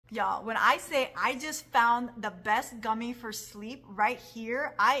Y'all, when I say I just found the best gummy for sleep right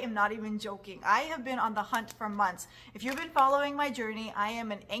here, I am not even joking. I have been on the hunt for months. If you've been following my journey, I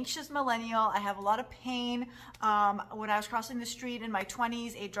am an anxious millennial. I have a lot of pain. When I was crossing the street in my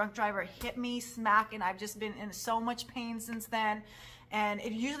 20s, a drunk driver hit me smack, and I've just been in so much pain since then. And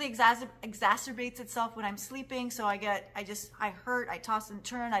it usually exacerbates itself when I'm sleeping. So I hurt, I toss and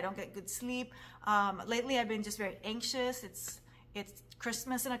turn, I don't get good sleep. Lately, I've been just very anxious. It's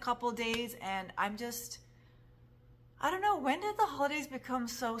Christmas in a couple days, and I don't know, when did the holidays become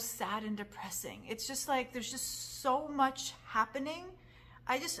so sad and depressing? It's just like, there's just so much happening.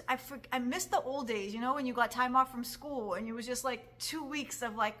 I miss the old days, you know, when you got time off from school and it was just like 2 weeks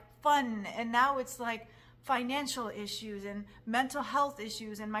of like fun, and now it's like financial issues and mental health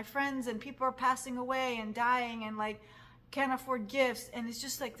issues, and my friends and people are passing away and dying, and like can't afford gifts, and it's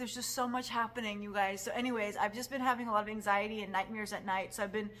just like there's just so much happening, you guys. So anyways, I've just been having a lot of anxiety and nightmares at night, so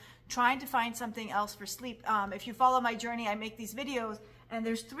I've been trying to find something else for sleep. If you follow my journey, I make these videos, and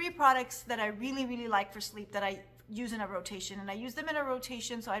there's 3 products that I really like for sleep that I use in a rotation, and I use them in a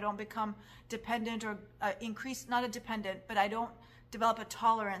rotation so I don't become dependent or not a dependent, but I don't develop a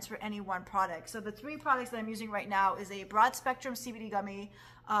tolerance for any one product. So the 3 products that I'm using right now is a broad spectrum CBD gummy,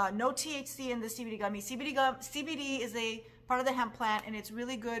 no THC in the CBD gummy. CBD is a part of the hemp plant, and it's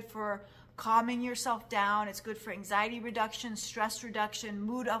really good for calming yourself down. It's good for anxiety reduction, stress reduction,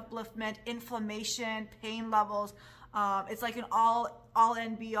 mood upliftment, inflammation, pain levels. It's like an all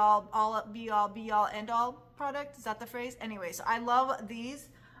end be all end all product. Is that the phrase? Anyway, so I love these.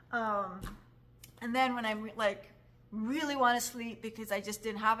 And then when I'm like really want to sleep because I just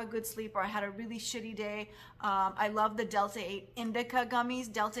didn't have a good sleep or I had a really shitty day, I love the Delta 8 Indica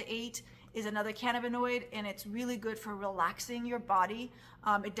gummies. Delta 8 is another cannabinoid, and it's really good for relaxing your body.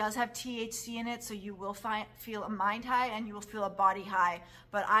 It does have THC in it, so you will feel a mind high and you will feel a body high,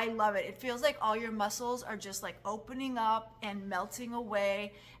 but I love it. It feels like all your muscles are just like opening up and melting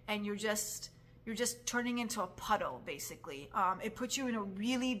away, and you're just turning into a puddle, basically. It puts you in a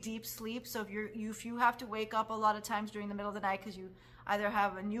really deep sleep, so if you have to wake up a lot of times during the middle of the night because you either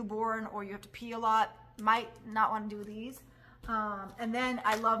have a newborn or you have to pee a lot, might not want to do these. And then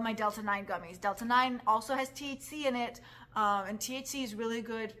I love my Delta 9 gummies. Delta 9 also has THC in it, and THC is really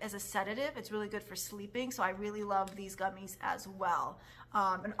good as a sedative. It's really good for sleeping, so I really love these gummies as well.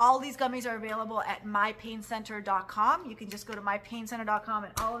 And all these gummies are available at mypaincenter.com. You can just go to mypaincenter.com,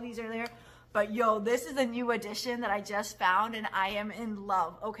 and all of these are there. But yo, this is a new addition that I just found, and I am in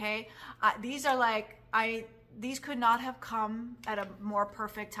love, okay? These are like, these could not have come at a more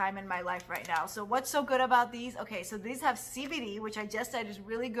perfect time in my life right now. So what's so good about these? Okay, so these have CBD, which I just said is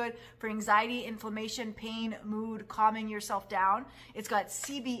really good for anxiety, inflammation, pain, mood, calming yourself down. It's got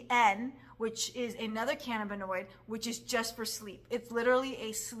CBN, which is another cannabinoid, which is just for sleep. It's literally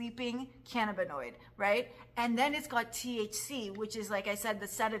a sleeping cannabinoid, right? And then it's got THC, which is, like I said, the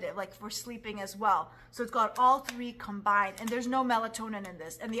sedative, like for sleeping as well. So it's got all 3 combined, and there's no melatonin in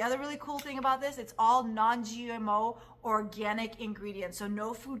this. And the other really cool thing about this, it's all non-GMO organic ingredients. So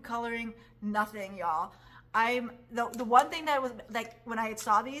no food coloring, nothing, y'all. The one thing that was like, when I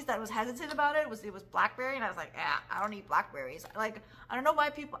saw these, that I was hesitant about it was blackberry, and I was like, I don't eat blackberries. Like, I don't know why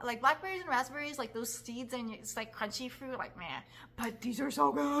people like blackberries and raspberries, like those seeds, and it's like crunchy fruit, like man, but these are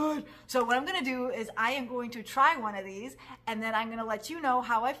so good. So what I'm gonna do is I am going to try one of these, and then I'm gonna let you know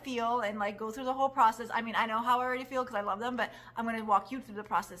how I feel and like go through the whole process. I mean, I know how I already feel because I love them, but I'm gonna walk you through the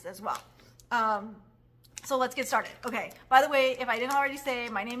process as well. So let's get started. Okay, by the way, if I didn't already say,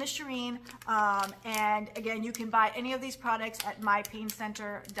 my name is Shereen, and again, you can buy any of these products at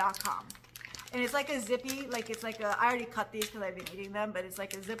mypaincenter.com. And it's like a zippy, like it's like a, I already cut these because I've been eating them, but it's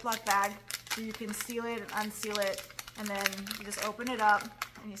like a Ziploc bag, so you can seal it and unseal it, and then you just open it up,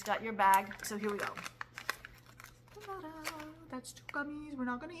 and you've got your bag. So here we go. That's 2 gummies. We're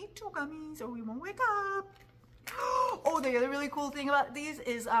not gonna eat 2 gummies, or we won't wake up. Oh, the other really cool thing about these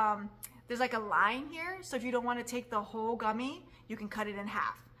is, there's like a line here, so if you don't want to take the whole gummy, you can cut it in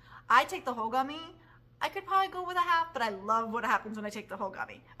half. I take the whole gummy. I could probably go with a half, but I love what happens when I take the whole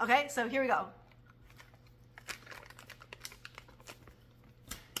gummy. Okay, so here we go.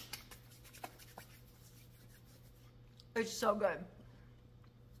 It's so good.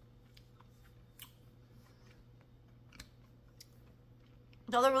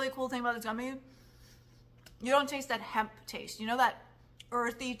 The other really cool thing about this gummy, you don't taste that hemp taste. You know that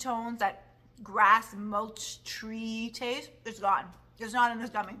earthy tones, that grass, mulch, tree taste? It's gone. It's not in this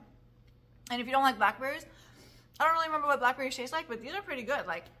gummy. And if you don't like blackberries, I don't really remember what blackberries taste like, but these are pretty good.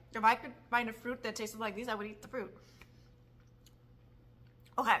 Like, if I could find a fruit that tasted like these, I would eat the fruit.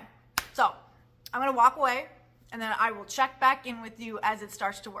 Okay, so I'm gonna walk away and then I will check back in with you as it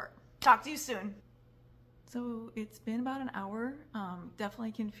starts to work. Talk to you soon. So it's been about an hour.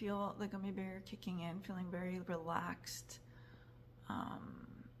 Definitely can feel the gummy bear kicking in, feeling very relaxed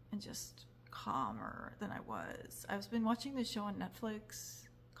and just calmer than I was. I've been watching this show on Netflix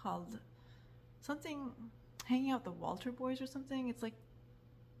called something, Hanging Out with the Walter Boys or something. It's like,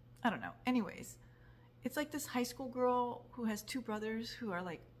 I don't know. Anyways, it's like this high school girl who has two brothers who are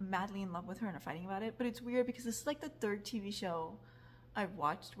like madly in love with her and are fighting about it. But it's weird because this is like the third TV show I've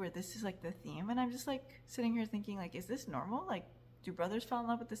watched where this is like the theme, and I'm just like sitting here thinking, like, is this normal? Like, do brothers fall in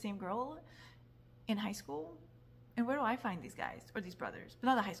love with the same girl in high school? And where do I find these guys or these brothers? But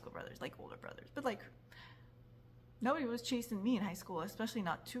not the high school brothers, like older brothers. But like, nobody was chasing me in high school, especially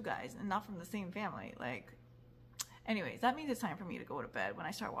not two guys and not from the same family. Like, anyways, that means it's time for me to go to bed. When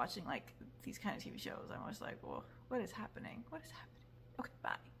I start watching like these kind of TV shows, I'm always like, well, what is happening? What is happening? Okay,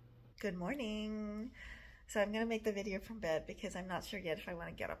 bye. Good morning. So I'm going to make the video from bed because I'm not sure yet if I want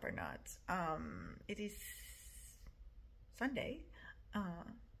to get up or not. It is Sunday.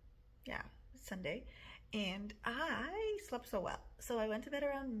 Yeah, it's Sunday. And I slept so well. So I went to bed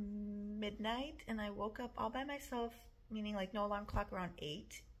around midnight and I woke up all by myself, meaning like no alarm clock, around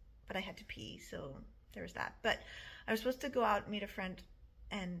 8. But I had to pee, so there was that. But I was supposed to go out and meet a friend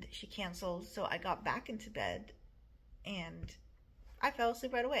and she canceled. So I got back into bed and I fell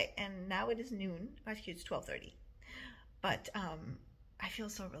asleep right away, and now it is noon. Actually, it's 12:30. But I feel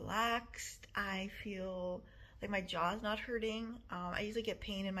so relaxed. I feel like my jaw is not hurting. I usually get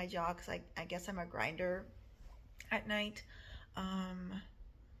pain in my jaw because I guess I'm a grinder at night.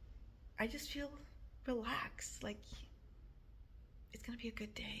 I just feel relaxed. Like, it's going to be a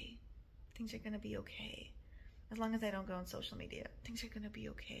good day. Things are going to be okay. As long as I don't go on social media, things are going to be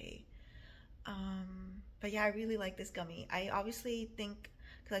okay. But yeah, I really like this gummy. I obviously think,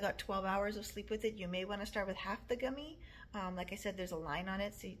 because I got 12 hours of sleep with it, you may want to start with half the gummy. Like I said, there's a line on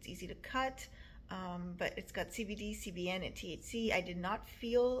it, so it's easy to cut. But it's got CBD, CBN, and THC. I did not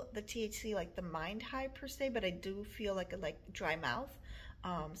feel the THC like the mind high per se, but I do feel like a dry mouth.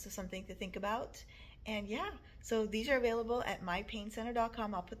 So something to think about. And yeah, so these are available at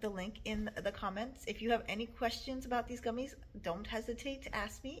mypaincenter.com. I'll put the link in the comments. If you have any questions about these gummies, don't hesitate to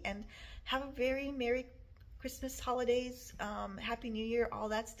ask me. And have a very Merry Christmas, holidays, Happy New Year, all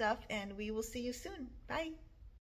that stuff. And we will see you soon. Bye.